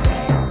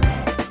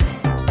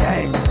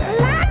 Gang,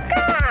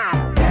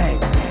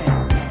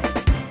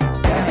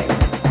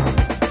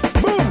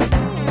 boom.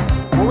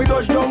 When we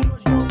touch down,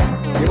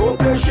 they won't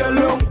play shell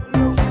long.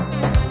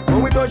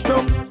 When we touch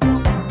down,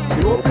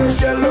 they won't play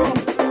shell long.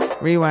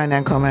 Rewind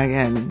and come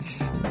again.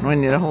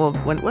 When you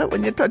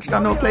when you touch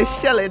down, don't play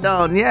Shelly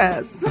down.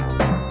 Yes.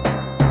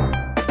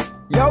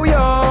 Yo,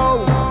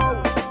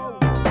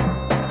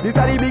 these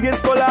are the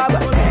biggest collab.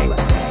 Gang.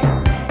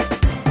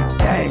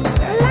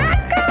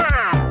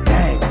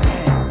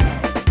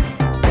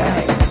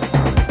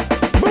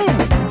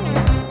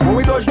 Boom. When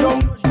we touch down,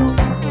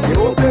 they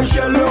won't play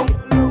shell long.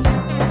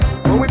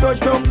 When we touch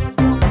down,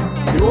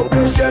 they won't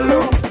play shell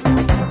long.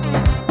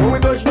 When we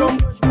touch down,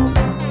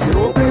 they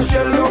won't play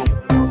shell long.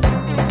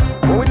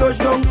 When we touch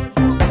down,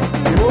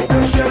 they won't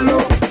play shell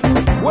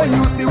long. When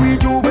you see we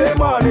Juve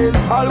morning,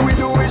 all we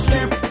do is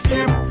chip.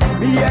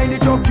 Behind the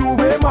truck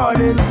Juve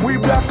morning, we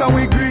black and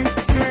we green,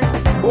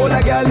 see. All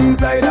a girl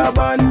inside a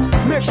van,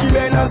 make she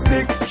bend and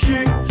stick,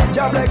 she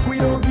job like we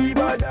don't give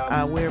a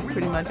damn. We're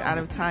pretty much out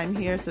of time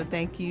here, so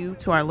thank you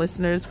to our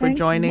listeners for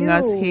joining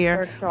us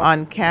here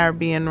on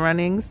Caribbean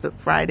Runnings, the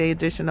Friday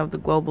edition of the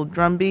Global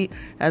Drumbeat.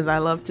 As I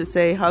love to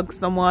say, hug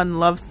someone,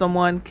 love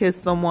someone,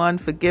 kiss someone,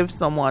 forgive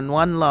someone.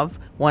 One love,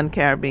 one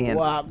Caribbean.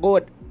 Wow,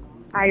 good.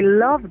 I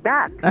love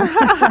that.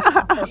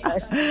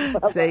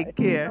 Take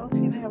care.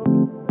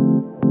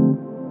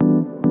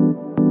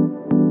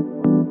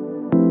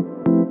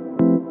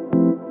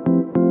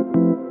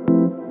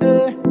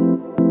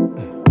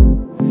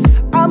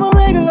 I'm a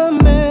regular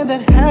man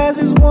that has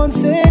his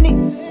wants and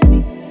needs.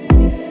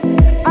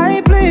 I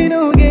ain't play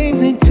no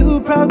games, ain't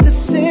too proud to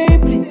say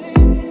please.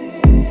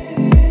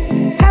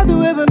 Have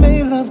you ever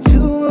made love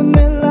to a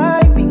man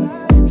like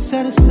me?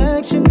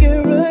 Satisfaction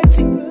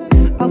guarantee,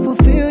 I'll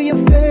fulfill your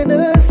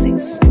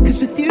fantasies. Cause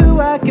with you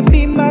I can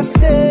be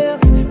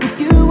myself. With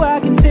you I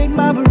can take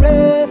my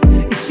breath.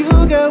 It's you,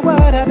 girl,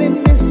 what I've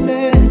been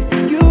missing.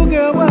 You,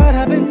 girl, what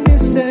I've been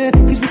missing.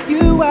 Cause with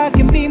you I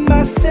can be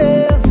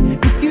myself.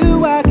 With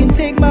you I can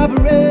take my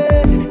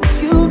breath.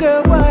 It's you,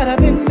 girl, what I've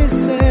been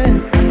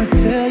missing. I'ma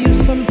tell you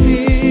something,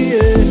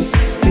 yeah.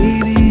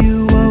 Baby,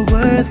 you are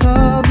worth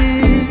all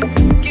this.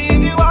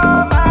 Give you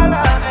all my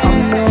love.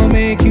 I'm gonna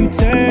make you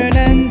turn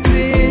and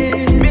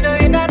twist. Me know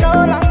you know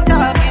what I'm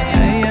talking. I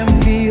am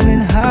feeling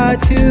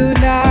hard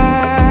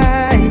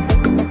tonight.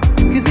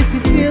 Cause if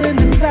you're feeling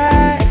the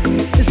vibe,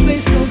 just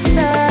waste no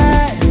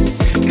time.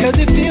 Cause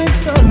it feels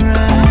so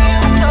right.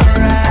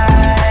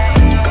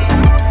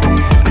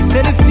 I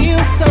said it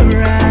feels so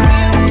right.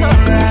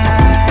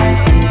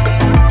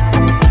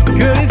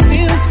 Girl, it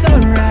feels so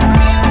right.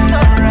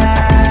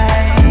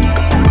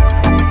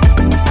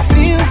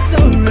 Feels so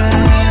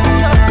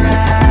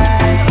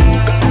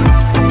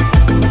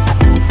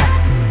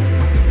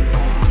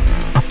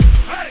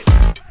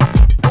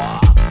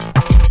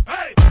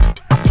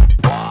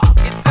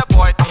It's a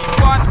boy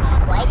T1.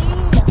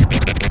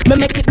 Me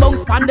make it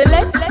bounce on the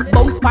left,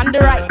 bounce on the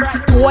right.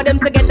 Two of them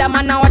together,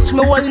 man, I watch me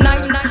all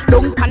night.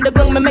 Don't pan the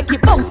ground, me make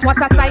it bounce. What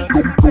a sight!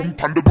 Don't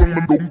pan the ground,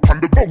 me don't pan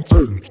the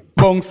bounce.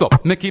 Bounce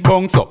up, make it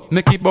bounce up,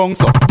 make it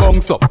bounce up,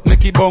 bounce up,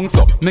 make it bounce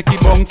up, make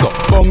it bounce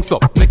up, bounce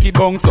up, make it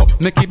bounce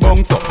up, make it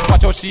bounce up.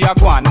 Watch how she a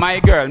go on, my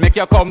girl, make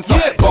your come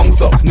up.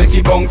 Bounce up, make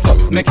it bounce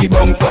up, make it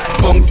bounce up,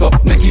 bounce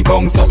up, make it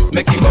bounce up,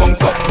 make it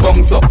bounce up,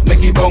 bounce up,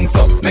 make it bounce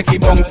up, make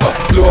it bounce up.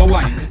 Slow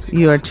wine.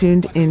 You are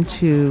tuned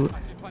into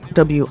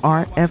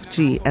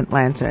WRFG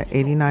Atlanta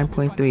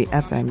 89.3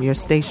 FM, your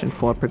station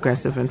for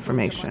progressive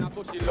information.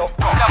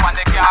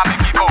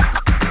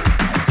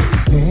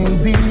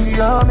 Baby,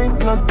 I'm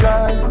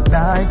hypnotized.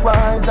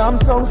 Likewise, I'm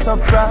so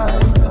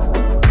surprised.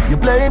 You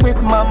play with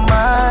my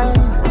mind,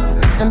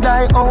 and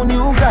I own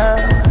you,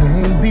 girl.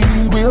 Maybe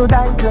we'll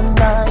die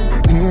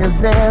tonight. Is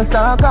there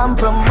some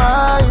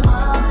compromise?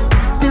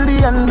 Till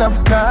the end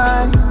of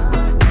time,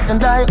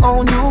 and I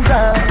own you,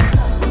 girl.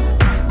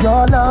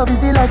 Your love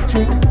is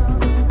electric.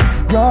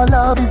 Your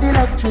love is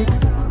electric.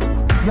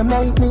 You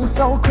make me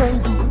so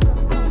crazy.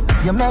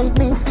 You make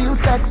me feel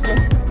sexy.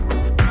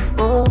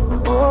 Oh,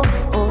 oh,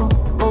 oh.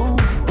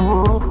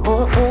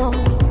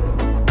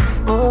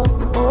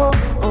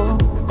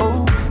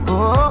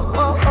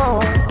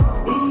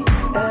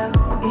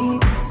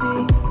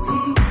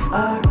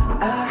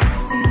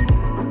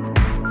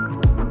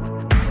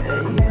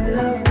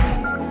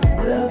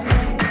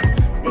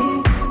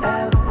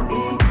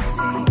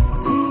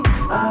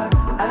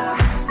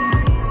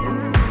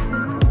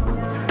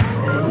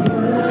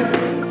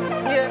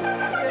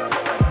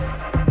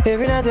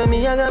 Every night when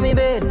me, I got me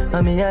bed.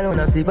 And me alone,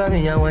 I sleep on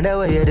me, I wonder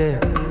where you're there.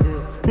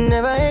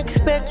 Never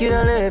expect you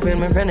to live. And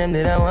my friend them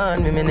did I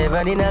want me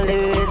never did I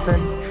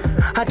listen.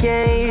 I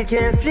can't eat,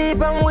 can't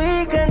sleep, I'm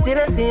weak until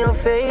I see your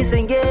face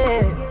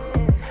again.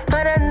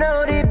 And I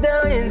know deep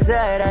down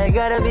inside I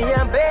gotta be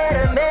a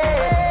better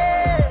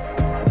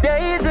man.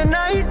 Days and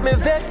night, me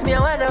vex me, I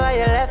wonder why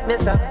you left me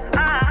so.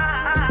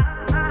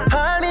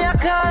 Call me a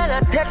call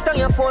and a text on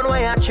your phone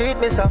why you treat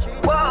me so.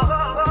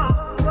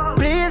 Whoa.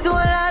 Please hold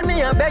on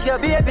me, I beg you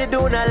baby,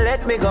 do not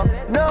let me go.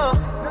 No.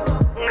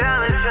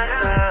 Got me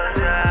stressed out.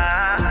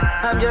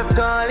 just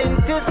calling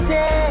to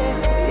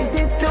say, is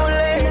it too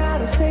late now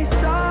to say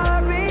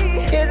sorry?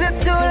 Is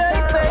it too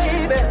late,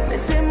 baby?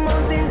 Missing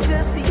more than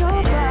just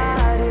your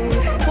body,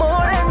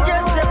 more than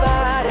just your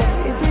body.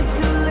 Is it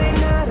too late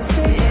now to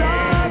say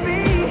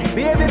sorry?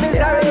 Baby, me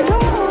sorry.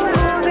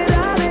 That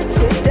I let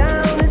you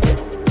down. Is it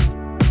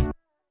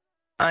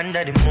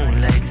under the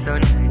moonlight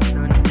sun?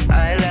 I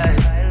lie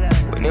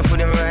when you put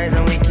them rise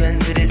and we can't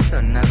see the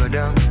sun. I go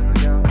down.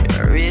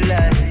 I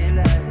realize,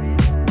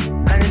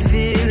 and it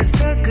feels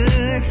so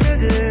good, so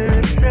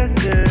good, so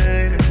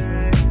good.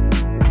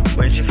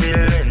 When she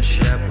feeling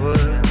sharp,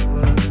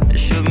 you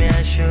shoot me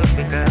and shoot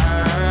because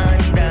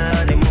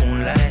under the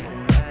moonlight,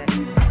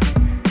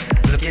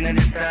 looking at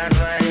the stars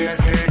while your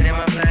skirt them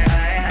a fly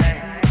high.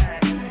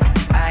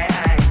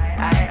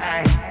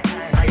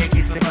 And you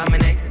kiss me on my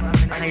neck,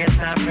 and you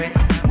start fret.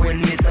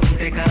 When me something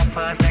take off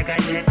fast like a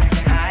jet.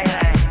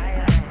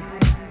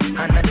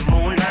 Under the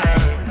moonlight,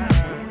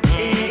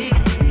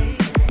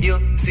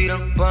 you see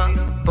them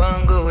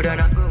bang good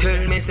and I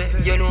tell me say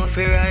you know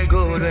fear I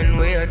good when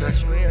we are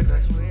touch.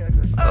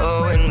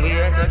 Oh, when we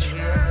are touch,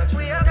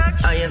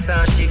 and you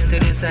start shift to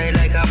the side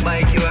like a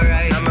bike you a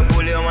ride. I'ma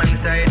pull you one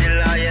side, the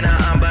lion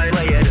and bite.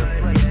 What you do?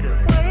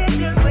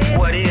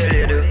 What the hell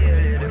you do?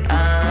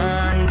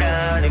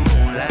 Under the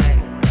moonlight,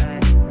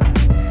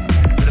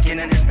 looking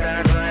at the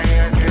stars while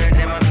your skirt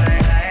them a fly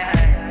high.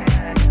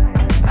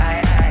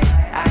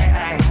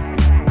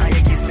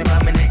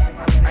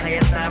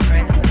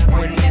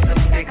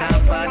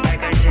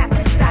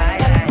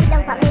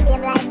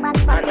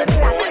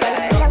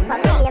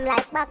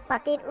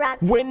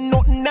 When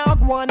nothing now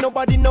go on,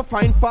 nobody no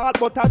find fault.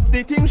 But as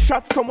the thing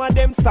shot, some of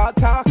them start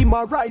talk. Him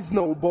a rise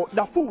now, but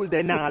the fool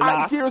they not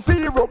last. I hear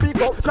zero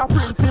big up, Jah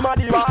Prince, him a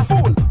the boss.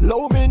 Fool,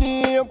 low me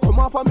name, come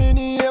off of me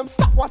name.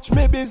 Stop watch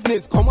me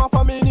business, come off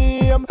of me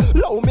name.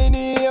 Low me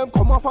name,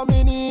 come off of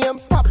me name.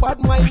 Stop bad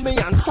mind me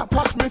and stop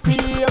watch me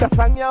fame. The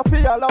song you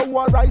feel who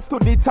a rise to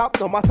the top.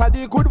 No matter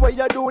the good way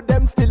you do,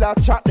 them still a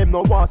chat. Them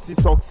no want see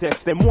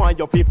success, them want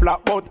you fi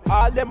flop. But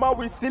all them a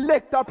we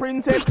select a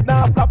princess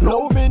now flop.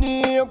 Low me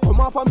name,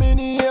 come off of me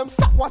name.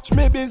 Stop watch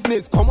me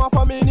business, come off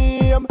of me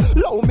name.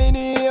 Low me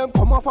name,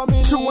 come off of me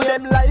name. Show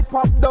them life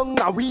pop down,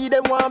 and we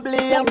them want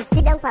blame. Them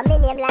sit down for me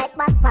name like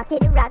back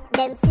pocket rock.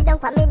 Them sit down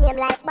for me name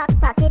like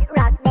back pocket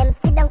rock. Them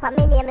sit down for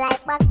me name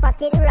like back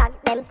pocket rock.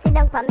 Them sit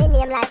down for me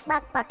name like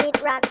back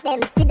pocket rock.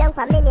 Them sit down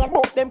for me name.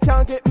 But them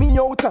can't get me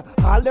out.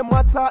 All them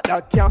a talk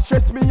that can't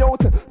stress me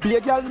out. Be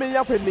a girl me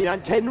have with me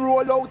and can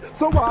roll out.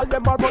 So all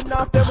them a run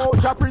off them out.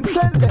 Jah Prince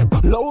tell them,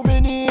 low me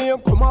name,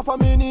 come off of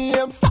me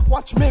name. Stop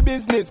watch me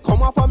business,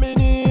 come off of me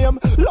name.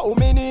 Low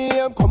me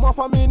name, come off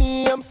of me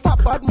name.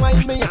 Stop bad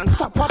mind me and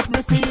stop watch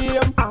me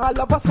fame. All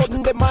of a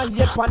sudden them a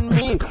hate on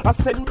me. I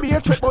send be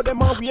a trip but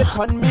them a wait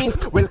on me.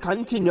 Will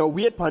continue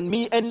wait on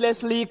me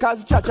endlessly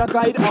cause Jah Jah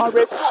guide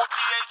RS.